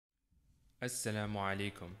Assalamu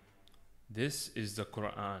alaikum. This is the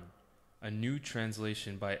Quran, a new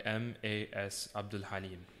translation by M.A.S. Abdul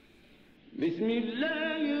Halim. بسم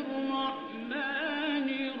الله الرحمن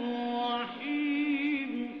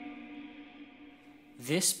الرحيم.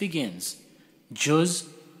 This begins Juz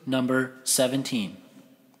number 17.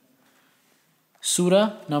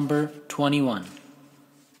 Surah number 21.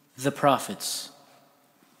 The Prophets.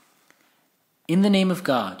 In the name of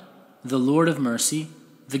God, the Lord of mercy,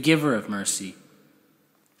 the giver of mercy.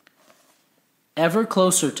 Ever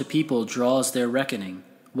closer to people draws their reckoning,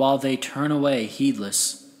 while they turn away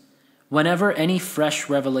heedless. Whenever any fresh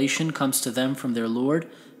revelation comes to them from their Lord,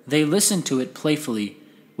 they listen to it playfully,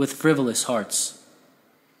 with frivolous hearts.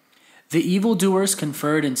 The evildoers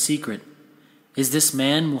conferred in secret, "Is this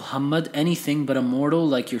man Muhammad anything but a mortal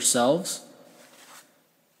like yourselves?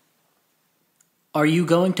 Are you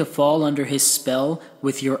going to fall under his spell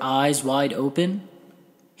with your eyes wide open?"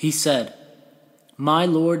 He said, "My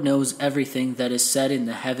Lord knows everything that is said in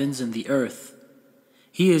the heavens and the earth.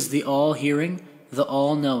 He is the all-hearing, the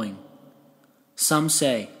all-knowing." Some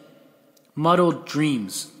say, "Muddled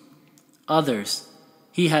dreams." Others,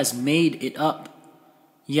 "He has made it up."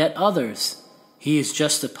 Yet others, "He is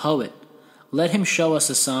just a poet. Let him show us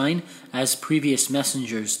a sign, as previous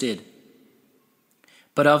messengers did."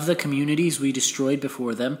 But of the communities we destroyed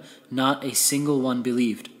before them, not a single one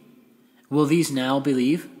believed. Will these now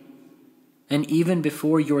believe? And even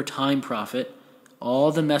before your time, Prophet,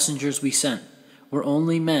 all the messengers we sent were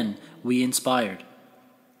only men we inspired.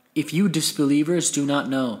 If you disbelievers do not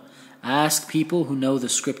know, ask people who know the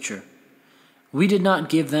Scripture. We did not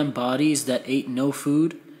give them bodies that ate no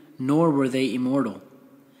food, nor were they immortal.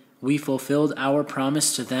 We fulfilled our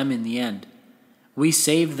promise to them in the end. We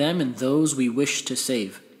saved them and those we wished to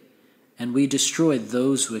save, and we destroyed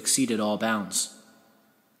those who exceeded all bounds.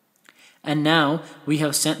 And now we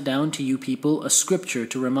have sent down to you people a scripture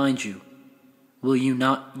to remind you. Will you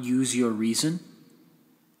not use your reason?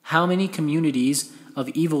 How many communities of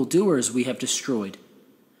evildoers we have destroyed?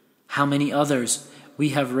 How many others we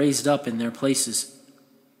have raised up in their places?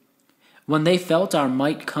 When they felt our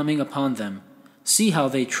might coming upon them, see how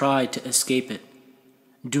they tried to escape it.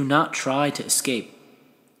 Do not try to escape.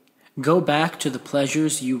 Go back to the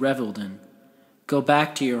pleasures you reveled in. Go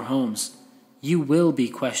back to your homes. You will be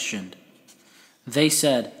questioned. They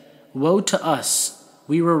said, "Woe to us,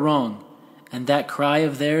 we were wrong," and that cry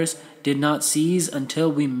of theirs did not cease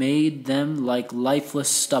until we made them like lifeless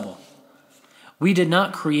stubble. We did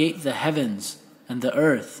not create the heavens and the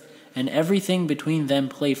earth and everything between them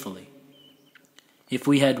playfully. If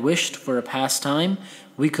we had wished for a pastime,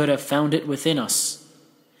 we could have found it within us.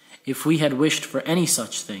 If we had wished for any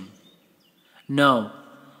such thing. No,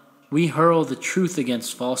 we hurl the truth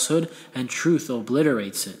against falsehood, and truth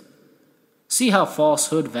obliterates it. See how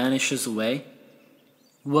falsehood vanishes away?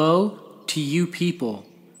 Woe to you people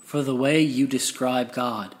for the way you describe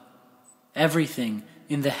God. Everything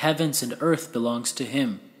in the heavens and earth belongs to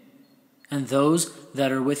Him, and those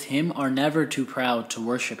that are with Him are never too proud to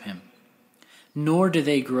worship Him, nor do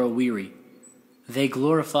they grow weary. They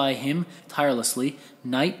glorify Him tirelessly,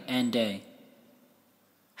 night and day.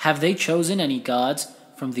 Have they chosen any gods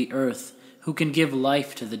from the earth who can give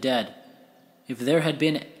life to the dead? If there had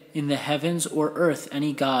been in the heavens or earth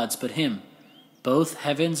any gods but Him, both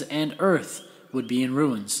heavens and earth would be in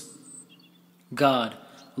ruins. God,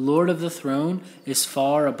 Lord of the throne, is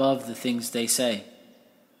far above the things they say.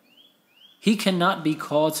 He cannot be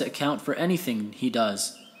called to account for anything He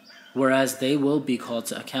does, whereas they will be called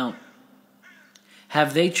to account.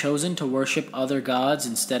 Have they chosen to worship other gods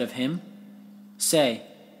instead of Him? Say,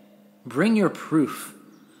 "Bring your proof.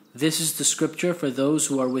 This is the scripture for those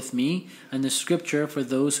who are with me, and the scripture for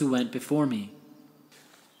those who went before me."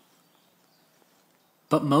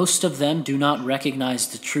 But most of them do not recognize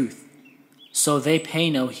the truth, so they pay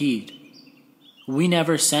no heed. We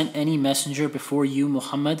never sent any messenger before you,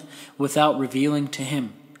 Muhammad, without revealing to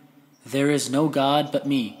him, "There is no God but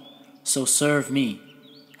me, so serve me."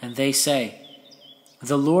 And they say,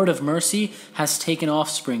 "The Lord of mercy has taken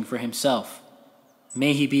offspring for Himself.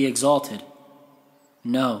 May He be exalted."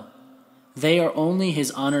 No, they are only His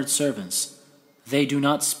honored servants. They do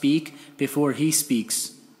not speak before He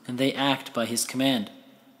speaks, and they act by His command.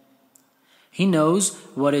 He knows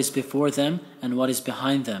what is before them and what is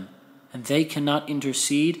behind them, and they cannot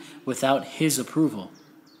intercede without His approval.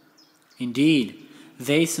 Indeed,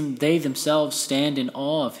 they themselves stand in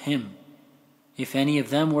awe of Him. If any of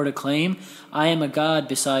them were to claim, "I am a god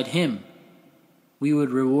beside Him," we would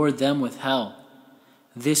reward them with hell.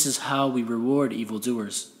 This is how we reward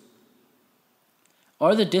evildoers.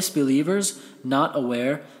 Are the disbelievers not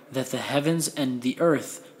aware that the heavens and the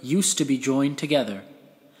earth used to be joined together,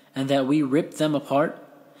 and that we ripped them apart,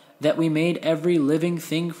 that we made every living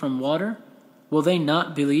thing from water? Will they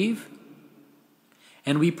not believe?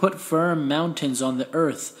 And we put firm mountains on the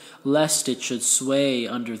earth, lest it should sway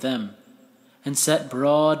under them, and set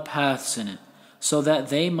broad paths in it, so that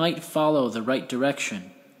they might follow the right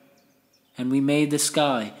direction. And we made the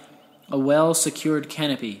sky a well-secured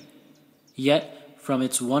canopy, yet from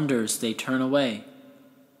its wonders they turn away.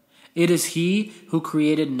 It is He who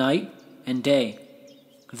created night and day,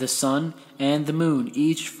 the sun and the moon,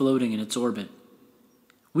 each floating in its orbit.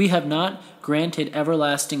 We have not granted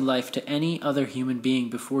everlasting life to any other human being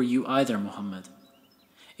before you either, Muhammad.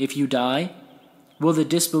 If you die, will the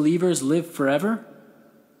disbelievers live forever?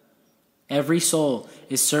 Every soul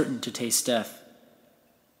is certain to taste death.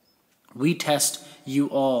 We test you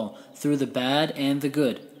all through the bad and the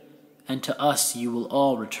good, and to us you will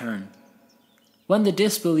all return. When the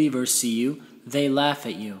disbelievers see you, they laugh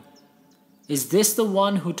at you. Is this the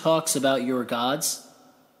one who talks about your gods?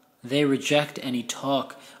 They reject any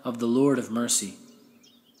talk of the Lord of mercy.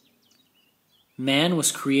 Man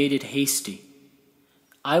was created hasty.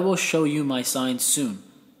 I will show you my signs soon,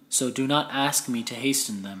 so do not ask me to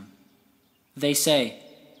hasten them. They say,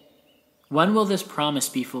 when will this promise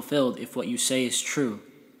be fulfilled if what you say is true?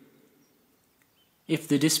 If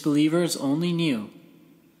the disbelievers only knew,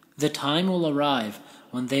 the time will arrive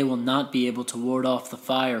when they will not be able to ward off the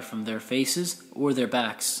fire from their faces or their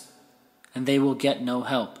backs, and they will get no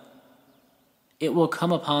help. It will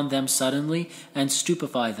come upon them suddenly and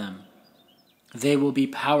stupefy them. They will be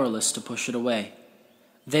powerless to push it away.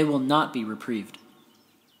 They will not be reprieved.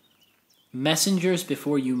 Messengers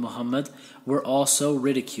before you, Muhammad, were also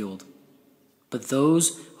ridiculed, but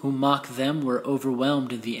those who mocked them were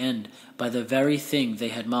overwhelmed in the end by the very thing they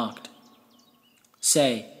had mocked.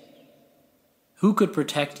 Say, who could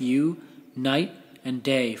protect you night and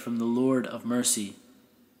day from the Lord of mercy?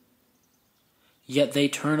 Yet they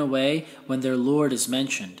turn away when their Lord is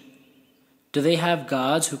mentioned. Do they have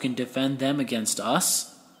gods who can defend them against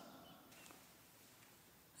us?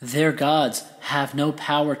 Their gods have no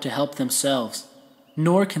power to help themselves,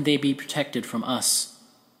 nor can they be protected from us.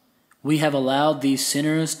 We have allowed these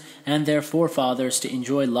sinners and their forefathers to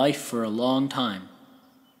enjoy life for a long time.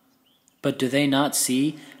 But do they not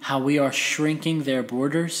see how we are shrinking their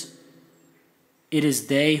borders? It is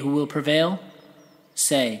they who will prevail?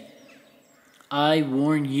 Say, I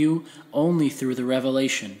warn you only through the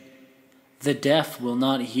revelation. The deaf will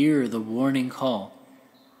not hear the warning call.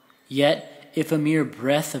 Yet, if a mere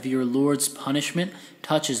breath of your Lord's punishment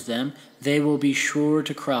touches them, they will be sure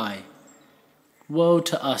to cry, woe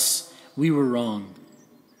to us, we were wrong.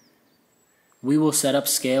 We will set up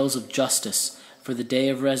scales of justice for the day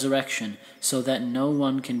of resurrection, so that no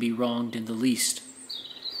one can be wronged in the least.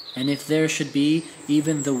 And if there should be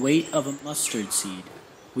even the weight of a mustard seed,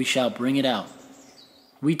 we shall bring it out.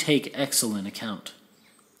 We take excellent account.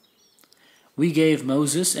 We gave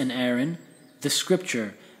Moses and Aaron the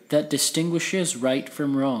scripture that distinguishes right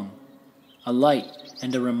from wrong, a light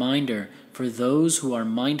and a reminder for those who are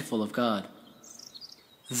mindful of God,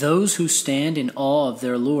 those who stand in awe of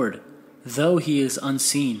their Lord, though He is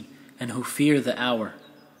unseen, and who fear the hour.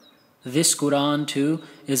 This Quran, too,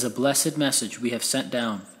 is a blessed message we have sent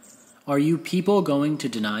down. Are you people going to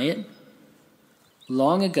deny it?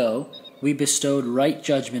 Long ago, we bestowed right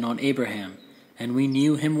judgment on Abraham, and we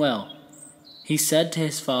knew him well. He said to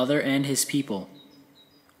his father and his people,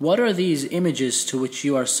 what are these images to which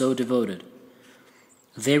you are so devoted?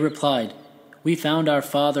 They replied, we found our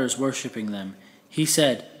fathers worshipping them. He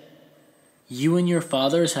said, you and your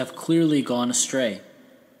fathers have clearly gone astray.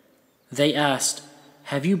 They asked,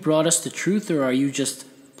 have you brought us the truth, or are you just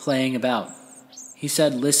playing about? He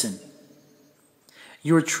said, listen.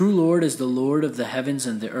 Your true Lord is the Lord of the heavens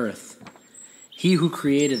and the earth, He who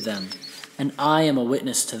created them, and I am a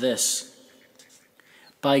witness to this.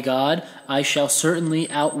 By God, I shall certainly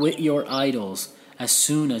outwit your idols as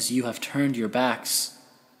soon as you have turned your backs.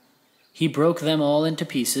 He broke them all into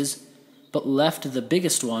pieces, but left the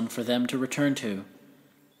biggest one for them to return to.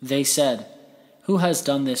 They said, who has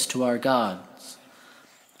done this to our gods?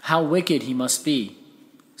 How wicked he must be.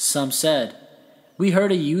 Some said, we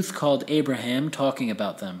heard a youth called Abraham talking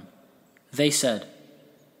about them. They said,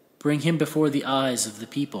 bring him before the eyes of the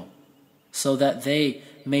people, so that they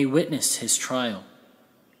may witness his trial.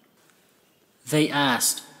 They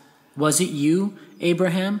asked, was it you,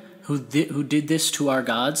 Abraham, who did this to our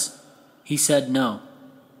gods? He said, no.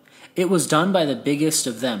 It was done by the biggest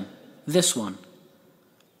of them, this one.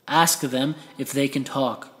 Ask them if they can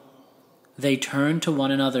talk. They turned to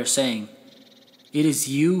one another, saying, it is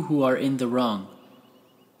you who are in the wrong.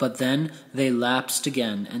 But then they lapsed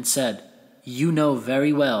again and said, "You know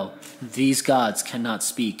very well these gods cannot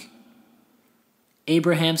speak."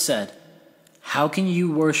 Abraham said, "How can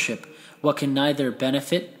you worship what can neither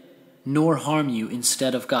benefit nor harm you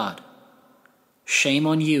instead of God? Shame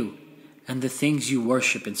on you and the things you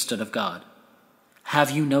worship instead of God. Have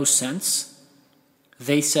you no sense?"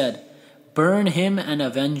 They said, "Burn him and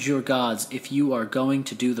avenge your gods if you are going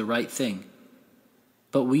to do the right thing."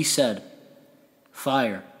 But we said,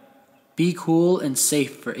 "Fire, be cool and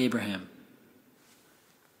safe for Abraham."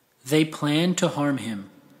 They planned to harm him,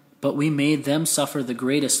 but we made them suffer the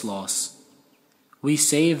greatest loss. We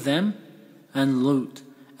saved them and Lut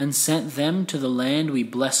and sent them to the land we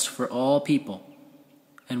blessed for all people,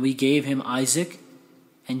 and we gave him Isaac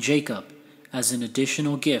and Jacob as an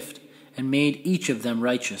additional gift and made each of them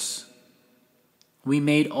righteous. We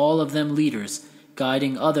made all of them leaders,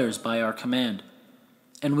 guiding others by our command,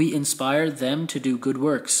 and we inspired them to do good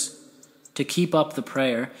works, to keep up the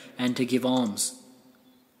prayer and to give alms.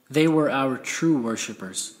 They were our true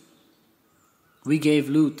worshippers. We gave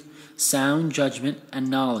Lut sound judgment and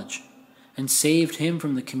knowledge, and saved him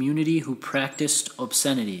from the community who practiced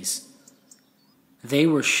obscenities. They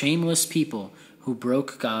were shameless people who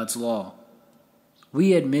broke God's law.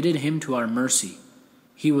 We admitted him to our mercy.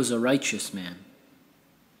 He was a righteous man.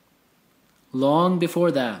 Long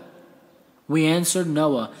before that, we answered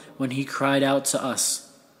Noah when he cried out to us.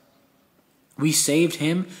 We saved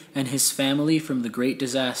him and his family from the great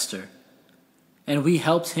disaster, and we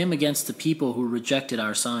helped him against the people who rejected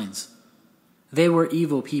our signs. They were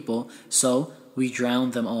evil people, so we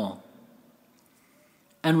drowned them all.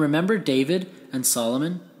 And remember David and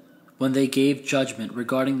Solomon, when they gave judgment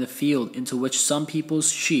regarding the field into which some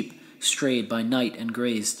people's sheep strayed by night and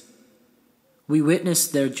grazed. We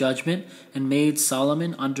witnessed their judgment and made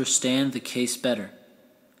Solomon understand the case better,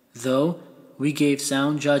 though we gave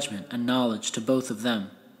sound judgment and knowledge to both of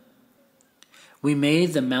them. We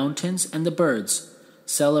made the mountains and the birds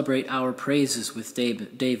celebrate our praises with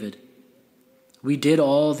David. We did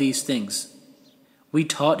all these things. We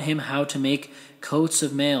taught him how to make coats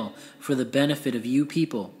of mail for the benefit of you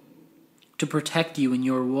people, to protect you in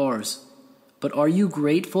your wars. But are you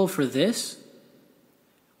grateful for this?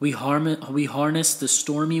 We harnessed the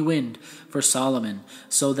stormy wind for Solomon,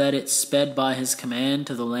 so that it sped by his command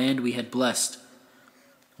to the land we had blessed.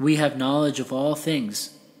 We have knowledge of all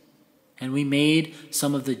things, and we made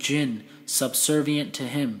some of the jinn subservient to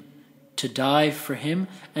him, to dive for him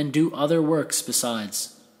and do other works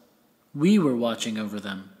besides. We were watching over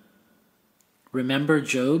them. Remember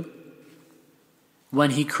Job?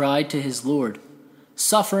 When he cried to his Lord,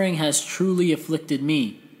 "Suffering has truly afflicted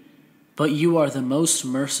me, but you are the most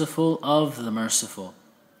merciful of the merciful."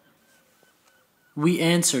 We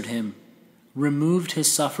answered him, removed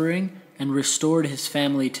his suffering, and restored his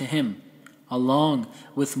family to him, along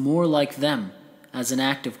with more like them, as an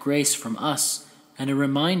act of grace from us and a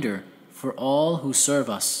reminder for all who serve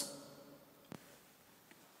us.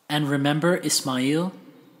 And remember Ismail,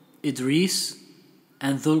 Idris,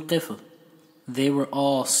 and Dhul-Qifl. They were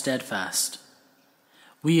all steadfast.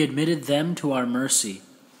 We admitted them to our mercy.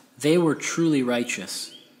 They were truly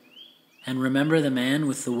righteous. And remember the man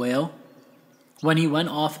with the whale? When he went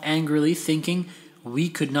off angrily, thinking we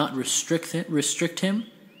could not restrict him?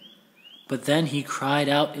 But then he cried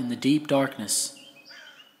out in the deep darkness,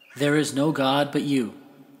 "There is no God but you.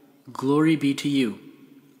 Glory be to you.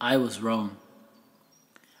 I was wrong."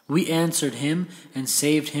 We answered him and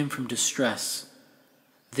saved him from distress.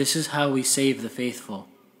 This is how we save the faithful.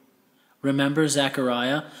 Remember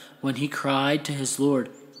Zechariah when he cried to his Lord,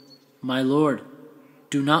 "My Lord,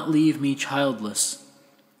 do not leave me childless,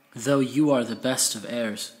 though you are the best of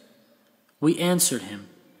heirs." We answered him.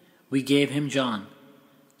 We gave him John,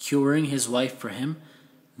 curing his wife for him.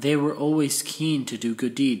 They were always keen to do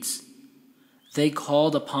good deeds. They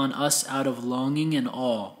called upon us out of longing and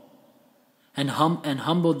awe, and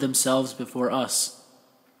humbled themselves before us.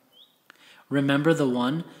 Remember the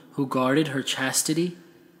one who guarded her chastity?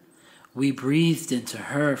 We breathed into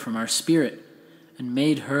her from our spirit, and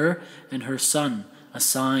made her and her son a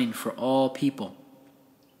sign for all people.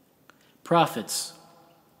 Prophets,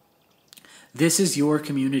 this is your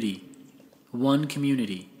community, one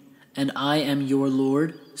community, and I am your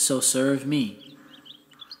Lord, so serve me.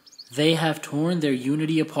 They have torn their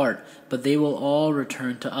unity apart, but they will all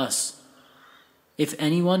return to us. If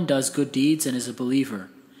anyone does good deeds and is a believer,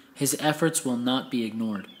 his efforts will not be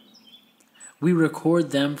ignored. We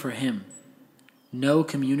record them for him. No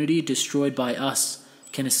community destroyed by us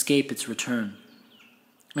can escape its return.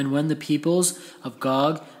 And when the peoples of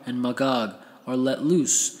Gog and Magog are let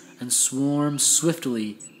loose and swarm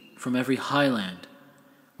swiftly from every highland,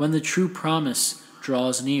 when the true promise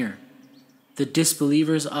draws near. The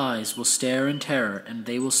disbelievers' eyes will stare in terror, and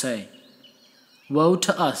they will say, "Woe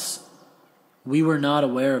to us! We were not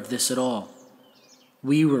aware of this at all.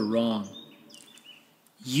 We were wrong."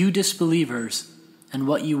 You disbelievers, and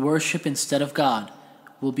what you worship instead of God,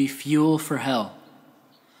 will be fuel for hell.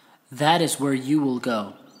 That is where you will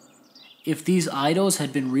go. If these idols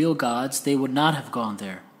had been real gods, they would not have gone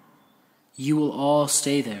there. You will all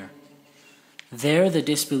stay there. There the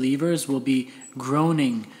disbelievers will be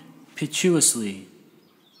groaning piteously,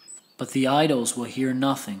 but the idols will hear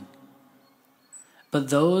nothing. But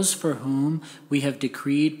those for whom we have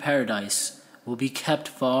decreed paradise will be kept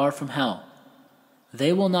far from hell.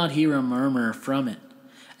 They will not hear a murmur from it,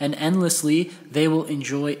 and endlessly they will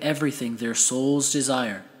enjoy everything their souls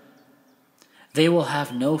desire. They will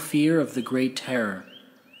have no fear of the great terror.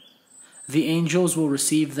 The angels will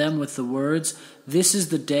receive them with the words, "This is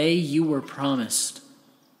the day you were promised."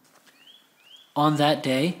 On that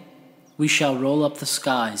day, we shall roll up the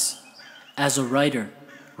skies, as a writer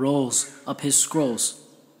rolls up his scrolls.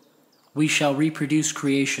 We shall reproduce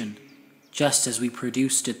creation, just as we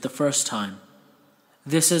produced it the first time.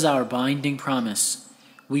 This is our binding promise.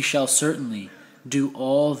 We shall certainly do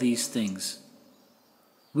all these things.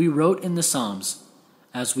 We wrote in the Psalms,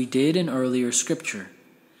 as we did in earlier scripture,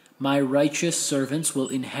 "My righteous servants will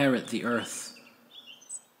inherit the earth."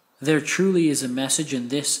 There truly is a message in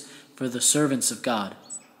this for the servants of God.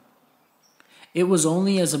 It was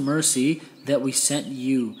only as a mercy that we sent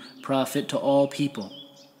you, prophet, to all people.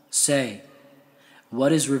 Say,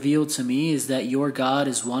 "What is revealed to me is that your God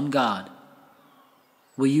is one God.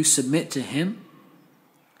 Will you submit to him?"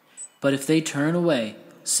 But if they turn away,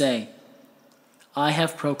 say, "I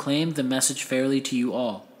have proclaimed the message fairly to you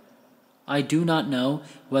all. I do not know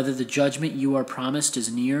whether the judgment you are promised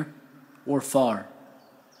is near or far,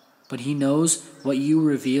 but he knows what you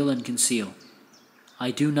reveal and conceal.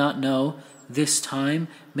 I do not know. This time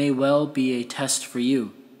may well be a test for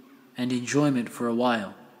you, and enjoyment for a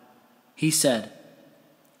while." He said,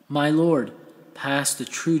 "My Lord, pass the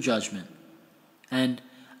true judgment, and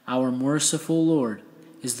our merciful Lord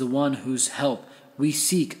is the one whose help we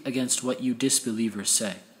seek against what you disbelievers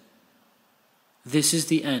say." This is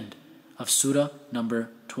the end of Surah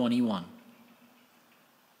number 21.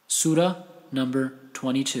 Surah number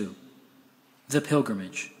 22, The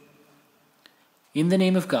Pilgrimage. In the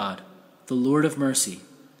name of God, the Lord of mercy,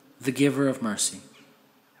 the giver of mercy.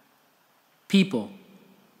 People,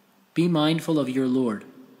 be mindful of your Lord,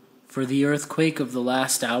 for the earthquake of the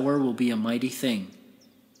last hour will be a mighty thing.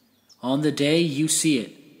 On the day you see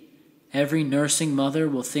it, every nursing mother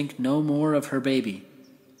will think no more of her baby.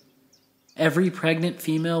 Every pregnant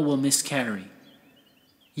female will miscarry.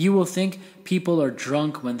 You will think people are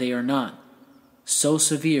drunk when they are not. So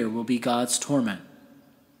severe will be God's torment.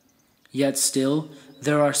 Yet still,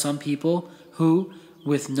 there are some people who,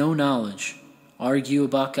 with no knowledge, argue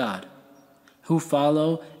about God, who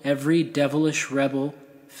follow every devilish rebel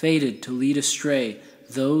fated to lead astray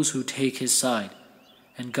those who take his side,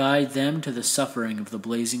 and guide them to the suffering of the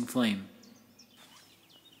blazing flame.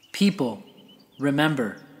 People,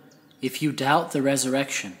 remember, if you doubt the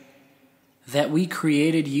resurrection, that we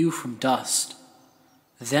created you from dust,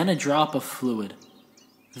 then a drop of fluid,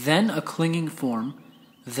 then a clinging form,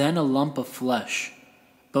 then a lump of flesh,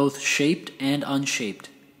 both shaped and unshaped.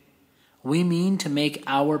 We mean to make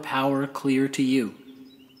our power clear to you.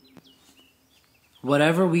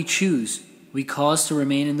 Whatever we choose, we cause to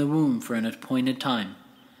remain in the womb for an appointed time.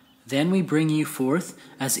 Then we bring you forth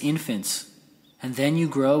as infants, and then you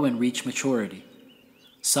grow and reach maturity.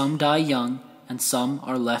 Some die young, and some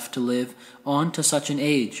are left to live on to such an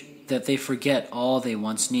age that they forget all they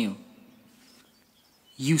once knew.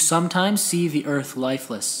 You sometimes see the earth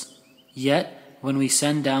lifeless, yet when we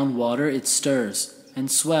send down water it stirs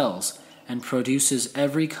and swells and produces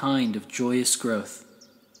every kind of joyous growth.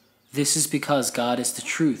 This is because God is the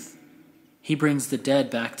truth. He brings the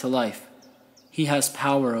dead back to life. He has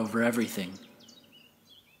power over everything.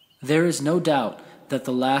 There is no doubt that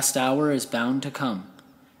the last hour is bound to come,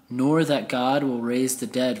 nor that God will raise the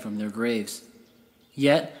dead from their graves.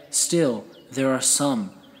 Yet still there are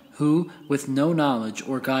some who, with no knowledge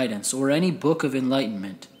or guidance or any book of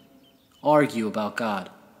enlightenment, argue about God,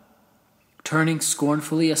 turning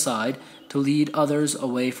scornfully aside to lead others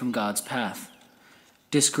away from God's path.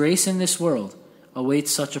 Disgrace in this world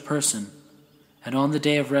awaits such a person, and on the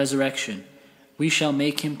day of resurrection we shall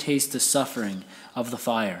make him taste the suffering of the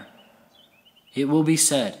fire. It will be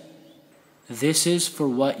said, "This is for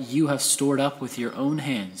what you have stored up with your own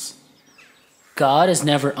hands." God is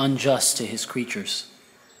never unjust to his creatures.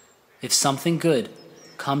 If something good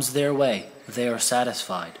comes their way, they are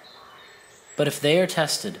satisfied. But if they are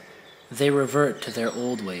tested, they revert to their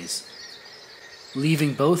old ways,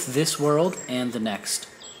 leaving both this world and the next.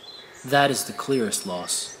 That is the clearest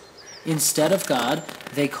loss. Instead of God,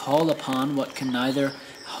 they call upon what can neither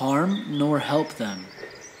harm nor help them.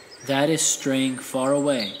 That is straying far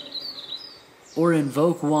away. Or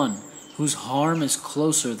invoke one whose harm is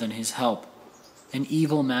closer than his help, an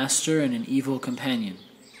evil master and an evil companion.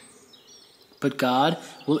 But God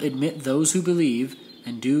will admit those who believe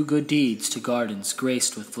and do good deeds to gardens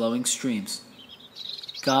graced with flowing streams.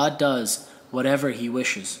 God does whatever he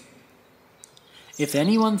wishes. If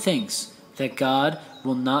anyone thinks that God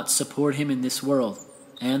will not support him in this world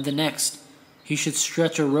and the next, he should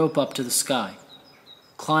stretch a rope up to the sky,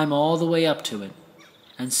 climb all the way up to it,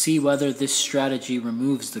 and see whether this strategy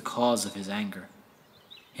removes the cause of his anger.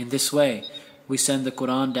 In this way, we send the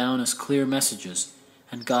Quran down as clear messages,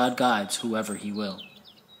 and God guides whoever he will.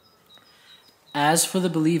 As for the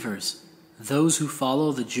believers, those who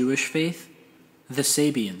follow the Jewish faith, the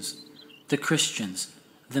Sabians, the Christians,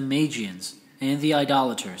 the Magians, and the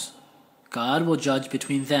idolaters, God will judge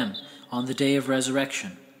between them on the day of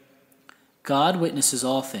resurrection. God witnesses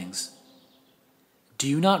all things. Do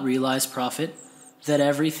you not realize, Prophet, that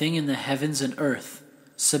everything in the heavens and earth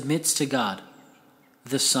submits to God?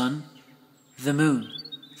 The sun, the moon,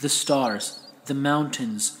 the stars, the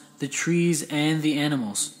mountains, the trees, and the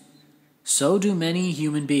animals. So do many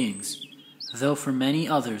human beings, though for many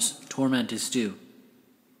others torment is due.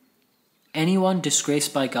 Anyone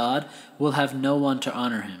disgraced by God will have no one to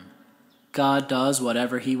honor him. God does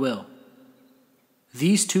whatever he will.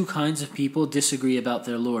 These two kinds of people disagree about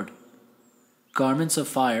their Lord. Garments of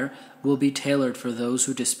fire will be tailored for those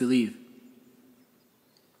who disbelieve.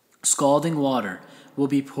 Scalding water will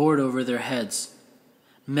be poured over their heads,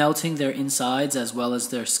 melting their insides as well as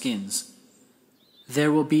their skins.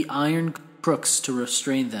 There will be iron crooks to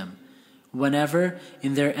restrain them. Whenever,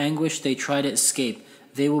 in their anguish, they try to escape,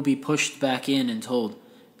 they will be pushed back in and told,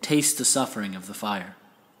 "Taste the suffering of the fire."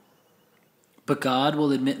 But God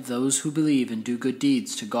will admit those who believe and do good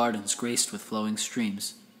deeds to gardens graced with flowing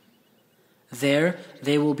streams. There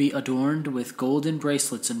they will be adorned with golden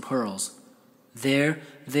bracelets and pearls. There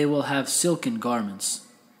they will have silken garments.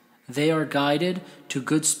 They are guided to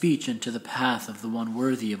good speech and to the path of the one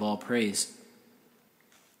worthy of all praise.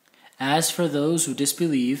 As for those who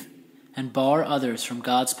disbelieve and bar others from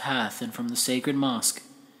God's path and from the sacred mosque,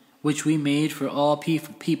 which we made for all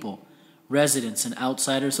people, residents and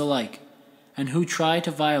outsiders alike, and who try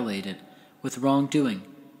to violate it with wrongdoing,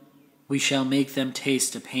 we shall make them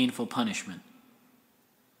taste a painful punishment.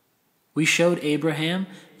 We showed Abraham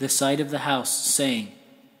the site of the house, saying,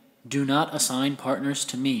 "Do not assign partners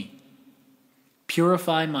to me.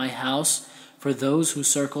 Purify my house for those who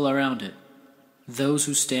circle around it, those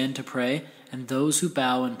who stand to pray, and those who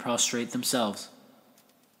bow and prostrate themselves.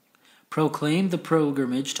 Proclaim the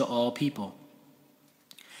pilgrimage to all people.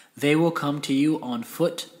 They will come to you on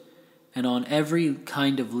foot and on every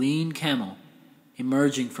kind of lean camel,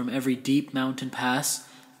 emerging from every deep mountain pass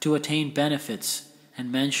to attain benefits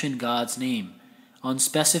and mention God's name on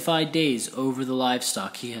specified days over the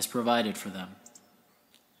livestock he has provided for them.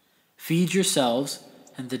 Feed yourselves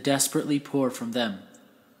and the desperately poor from them.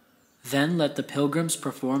 Then let the pilgrims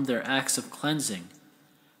perform their acts of cleansing,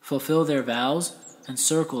 fulfill their vows, and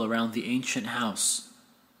circle around the ancient house.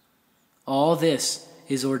 All this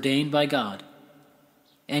is ordained by God.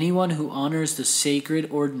 Anyone who honors the sacred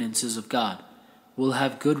ordinances of God will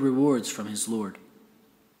have good rewards from his Lord.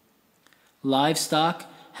 Livestock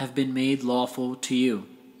have been made lawful to you,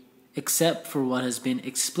 except for what has been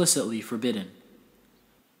explicitly forbidden.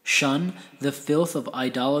 Shun the filth of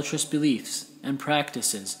idolatrous beliefs and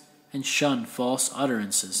practices, and shun false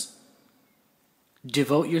utterances.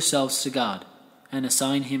 Devote yourselves to God, and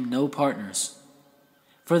assign him no partners.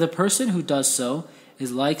 For the person who does so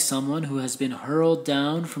is like someone who has been hurled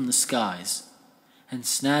down from the skies, and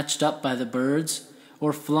snatched up by the birds,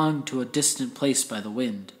 or flung to a distant place by the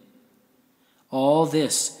wind. All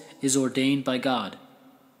this is ordained by God.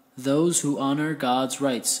 Those who honor God's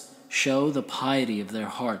rights show the piety of their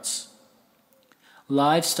hearts.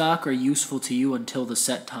 Livestock are useful to you until the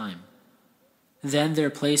set time. Then their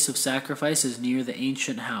place of sacrifice is near the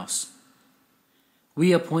ancient house.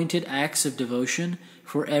 We appointed acts of devotion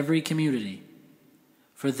for every community,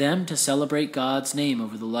 for them to celebrate God's name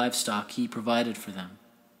over the livestock he provided for them.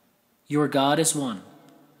 Your God is one,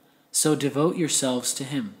 so devote yourselves to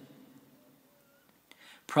him.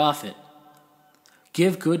 Prophet,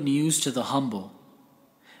 give good news to the humble,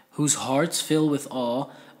 whose hearts fill with awe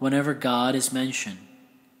whenever God is mentioned,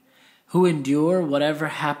 who endure whatever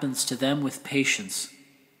happens to them with patience,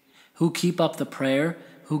 who keep up the prayer,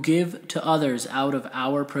 who give to others out of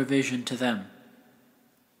our provision to them.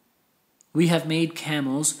 We have made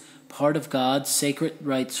camels part of God's sacred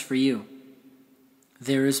rites for you.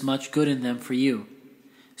 There is much good in them for you.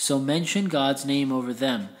 So mention God's name over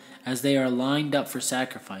them as they are lined up for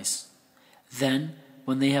sacrifice. Then,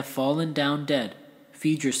 when they have fallen down dead,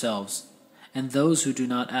 feed yourselves, and those who do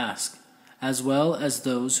not ask, as well as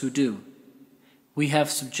those who do. We have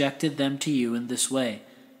subjected them to you in this way,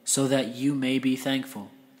 so that you may be thankful.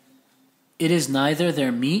 It is neither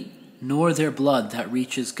their meat nor their blood that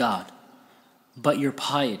reaches God, but your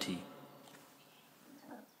piety.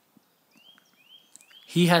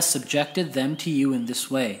 He has subjected them to you in this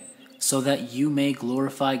way, so that you may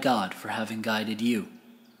glorify God for having guided you.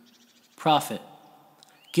 Prophet,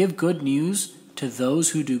 give good news to those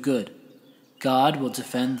who do good. God will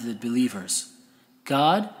defend the believers.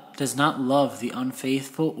 God does not love the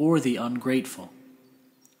unfaithful or the ungrateful.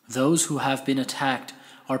 Those who have been attacked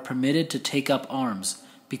are permitted to take up arms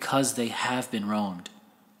because they have been wronged.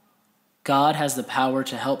 God has the power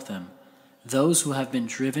to help them, those who have been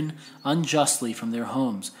driven unjustly from their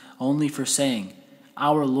homes only for saying,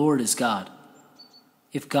 "Our Lord is God."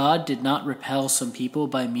 If God did not repel some people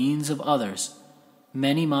by means of others,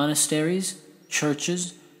 many monasteries,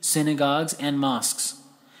 churches, synagogues, and mosques,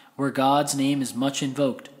 where God's name is much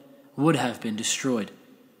invoked, would have been destroyed.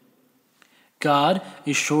 God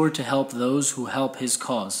is sure to help those who help his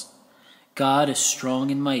cause. God is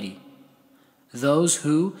strong and mighty. Those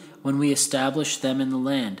who, when we establish them in the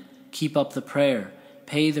land, keep up the prayer,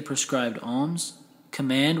 pay the prescribed alms,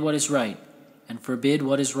 command what is right, and forbid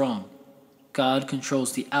what is wrong, God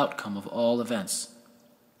controls the outcome of all events.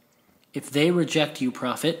 If they reject you,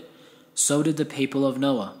 Prophet, so did the people of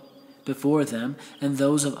Noah before them, and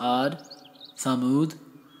those of Ad, Thamud,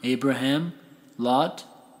 Abraham, Lot,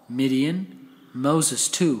 Midian. Moses,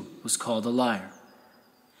 too, was called a liar.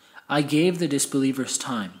 I gave the disbelievers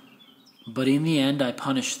time, but in the end I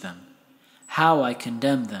punished them. How I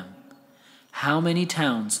condemned them! How many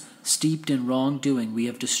towns steeped in wrongdoing we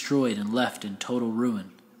have destroyed and left in total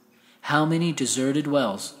ruin! How many deserted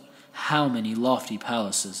wells! How many lofty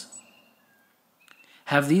palaces!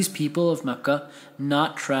 Have these people of Mecca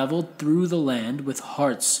not traveled through the land with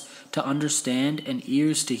hearts to understand and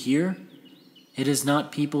ears to hear? It is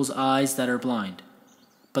not people's eyes that are blind,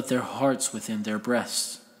 but their hearts within their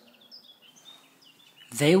breasts.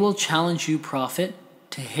 They will challenge you, Prophet,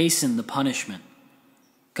 to hasten the punishment.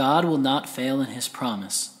 God will not fail in his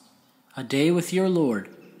promise. A day with your Lord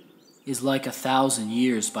is like 1,000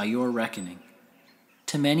 years by your reckoning.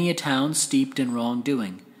 To many a town steeped in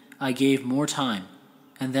wrongdoing, I gave more time,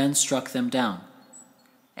 and then struck them down.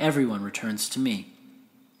 Everyone returns to me.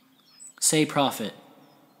 Say, Prophet,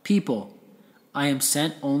 people, I am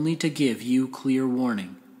sent only to give you clear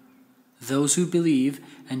warning. Those who believe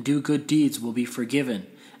and do good deeds will be forgiven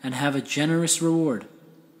and have a generous reward.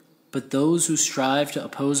 But those who strive to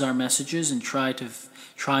oppose our messages and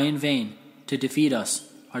try in vain to defeat us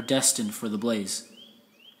are destined for the blaze.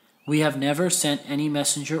 We have never sent any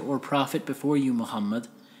messenger or prophet before you, Muhammad,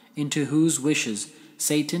 into whose wishes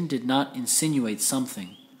Satan did not insinuate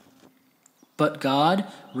something. But God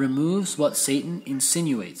removes what Satan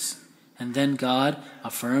insinuates, and then God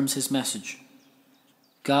affirms his message.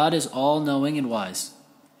 God is all-knowing and wise.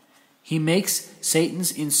 He makes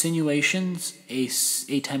Satan's insinuations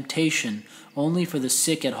a temptation only for the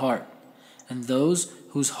sick at heart, and those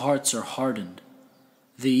whose hearts are hardened.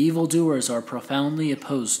 The evildoers are profoundly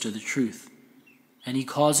opposed to the truth, and he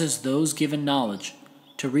causes those given knowledge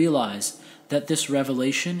to realize that this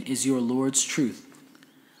revelation is your Lord's truth,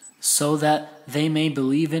 so that they may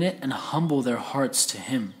believe in it and humble their hearts to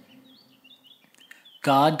him.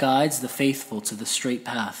 God guides the faithful to the straight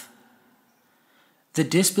path. The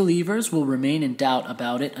disbelievers will remain in doubt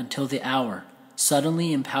about it until the hour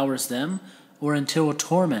suddenly empowers them, or until a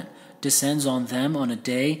torment descends on them on a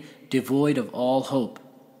day devoid of all hope.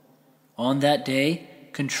 On that day,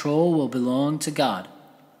 control will belong to God.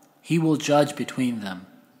 He will judge between them.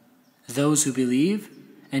 Those who believe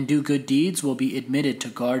and do good deeds will be admitted to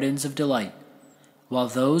gardens of delight, while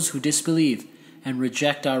those who disbelieve and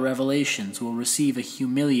reject our revelations will receive a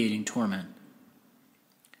humiliating torment.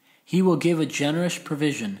 He will give a generous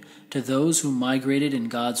provision to those who migrated in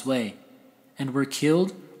God's way and were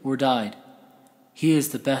killed or died. He is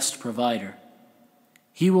the best provider.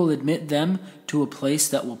 He will admit them to a place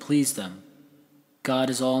that will please them. God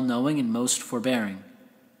is all-knowing and most forbearing.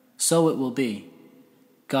 So it will be.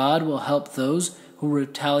 God will help those who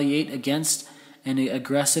retaliate against an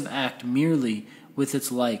aggressive act merely with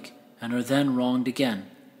its like and are then wronged again.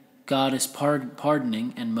 God is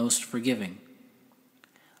pardoning and most forgiving.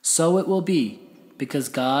 So it will be, because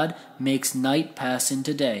God makes night pass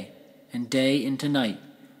into day, and day into night,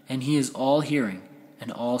 and he is all-hearing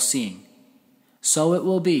and all-seeing. So it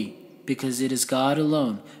will be, because it is God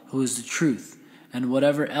alone who is the truth, and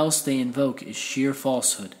whatever else they invoke is sheer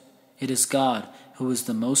falsehood. It is God who is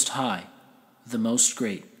the Most High, the Most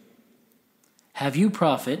Great. Have you,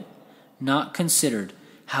 prophet, not considered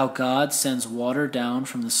how God sends water down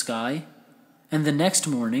from the sky, and the next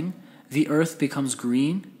morning the earth becomes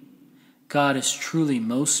green? God is truly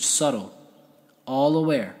most subtle, all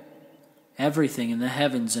aware. Everything in the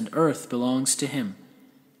heavens and earth belongs to him.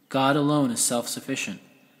 God alone is self-sufficient,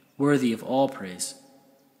 worthy of all praise.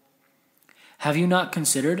 Have you not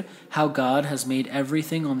considered how God has made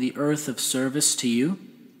everything on the earth of service to you,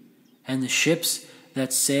 and the ships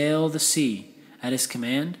that sail the sea at his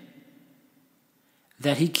command?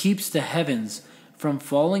 That he keeps the heavens from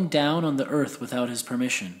falling down on the earth without his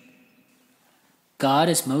permission. God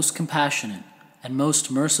is most compassionate and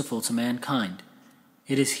most merciful to mankind.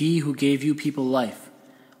 It is he who gave you people life,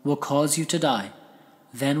 will cause you to die,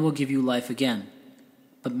 then will give you life again.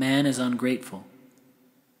 But man is ungrateful.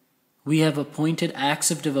 We have appointed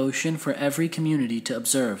acts of devotion for every community to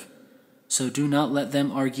observe, so do not let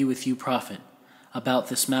them argue with you, prophet, about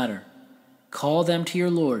this matter. Call them to your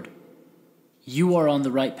Lord. You are on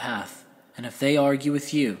the right path, and if they argue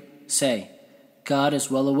with you, say, God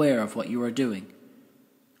is well aware of what you are doing.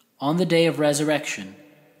 On the day of resurrection,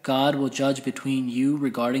 God will judge between you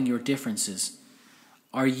regarding your differences.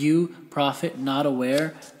 Are you, prophet, not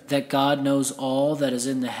aware that God knows all that is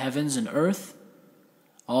in the heavens and earth?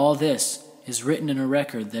 All this is written in a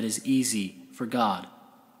record that is easy for God.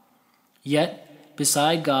 Yet,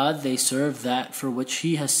 beside God, they serve that for which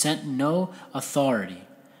he has sent no authority,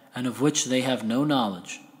 and of which they have no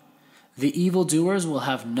knowledge. The evildoers will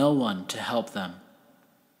have no one to help them.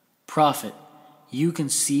 Prophet, you can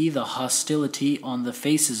see the hostility on the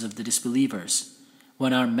faces of the disbelievers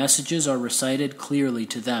when our messages are recited clearly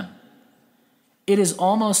to them. It is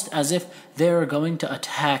almost as if they are going to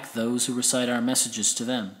attack those who recite our messages to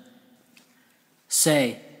them.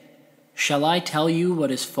 Say, shall I tell you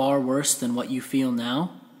what is far worse than what you feel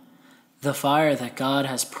now? The fire that God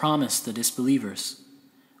has promised the disbelievers.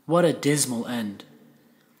 What a dismal end.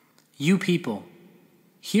 You people,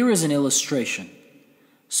 here is an illustration,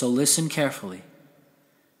 so listen carefully.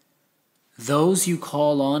 Those you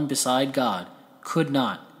call on beside God could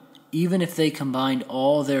not, even if they combined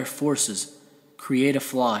all their forces, create a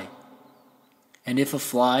fly. And if a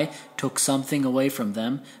fly took something away from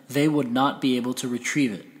them, they would not be able to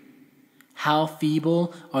retrieve it. How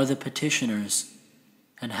feeble are the petitioners,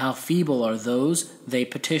 and how feeble are those they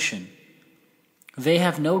petition. They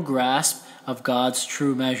have no grasp of God's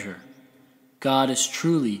true measure. God is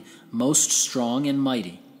truly most strong and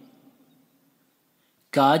mighty.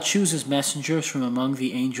 God chooses messengers from among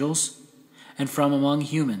the angels and from among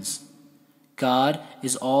humans. God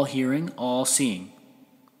is all-hearing, all-seeing.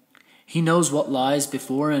 He knows what lies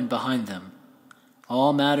before and behind them.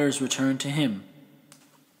 All matters return to him.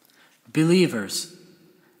 Believers,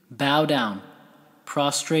 bow down,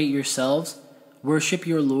 prostrate yourselves, worship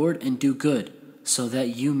your Lord, and do good, so that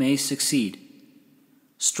you may succeed.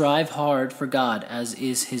 Strive hard for God as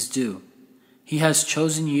is his due. He has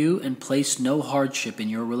chosen you and placed no hardship in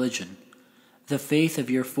your religion, the faith of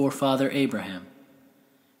your forefather Abraham.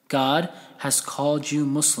 God has called you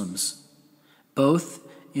Muslims, both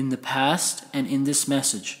in the past and in this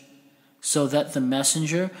message, so that the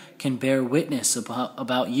messenger can bear witness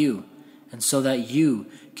about you, and so that you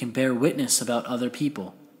can bear witness about other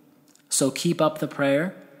people. So keep up the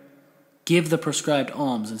prayer, give the prescribed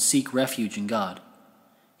alms, and seek refuge in God.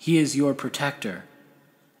 He is your protector,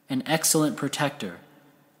 an excellent protector,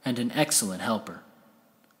 and an excellent helper.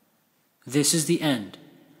 This is the end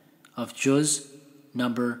of Juz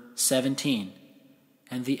number 17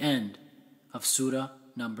 and the end of Surah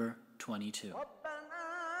number 22.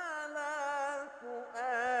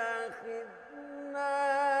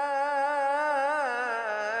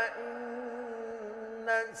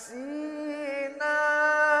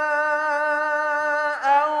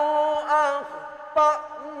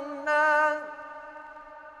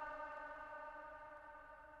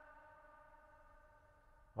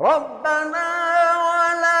 ربنا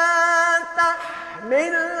ولا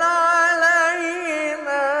تحمل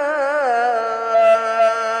علينا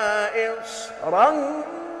إصرا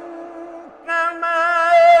كما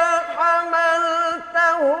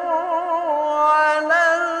حملته على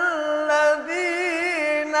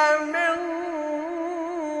الذين من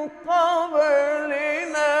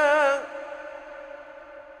قبلنا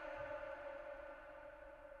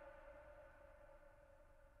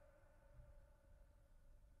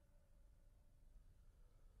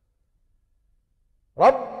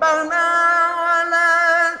ولا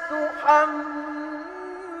تحملنا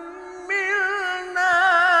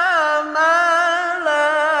ما لا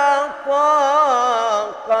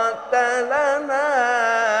طاقة لنا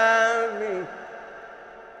به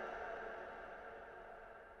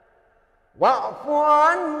واعف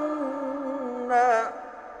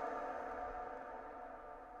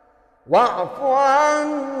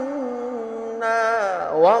عنا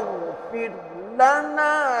واغفر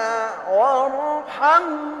لنا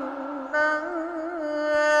وارحمنا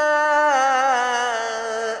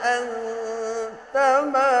أنت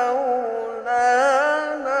مولانا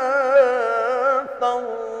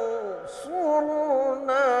فانصرنا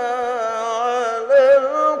على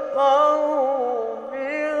القوم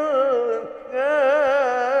الكافرين.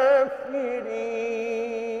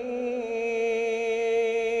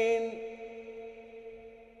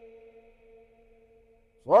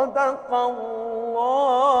 صدق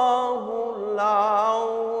الله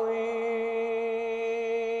العظيم.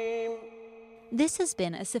 This has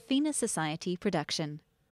been a Safina Society production.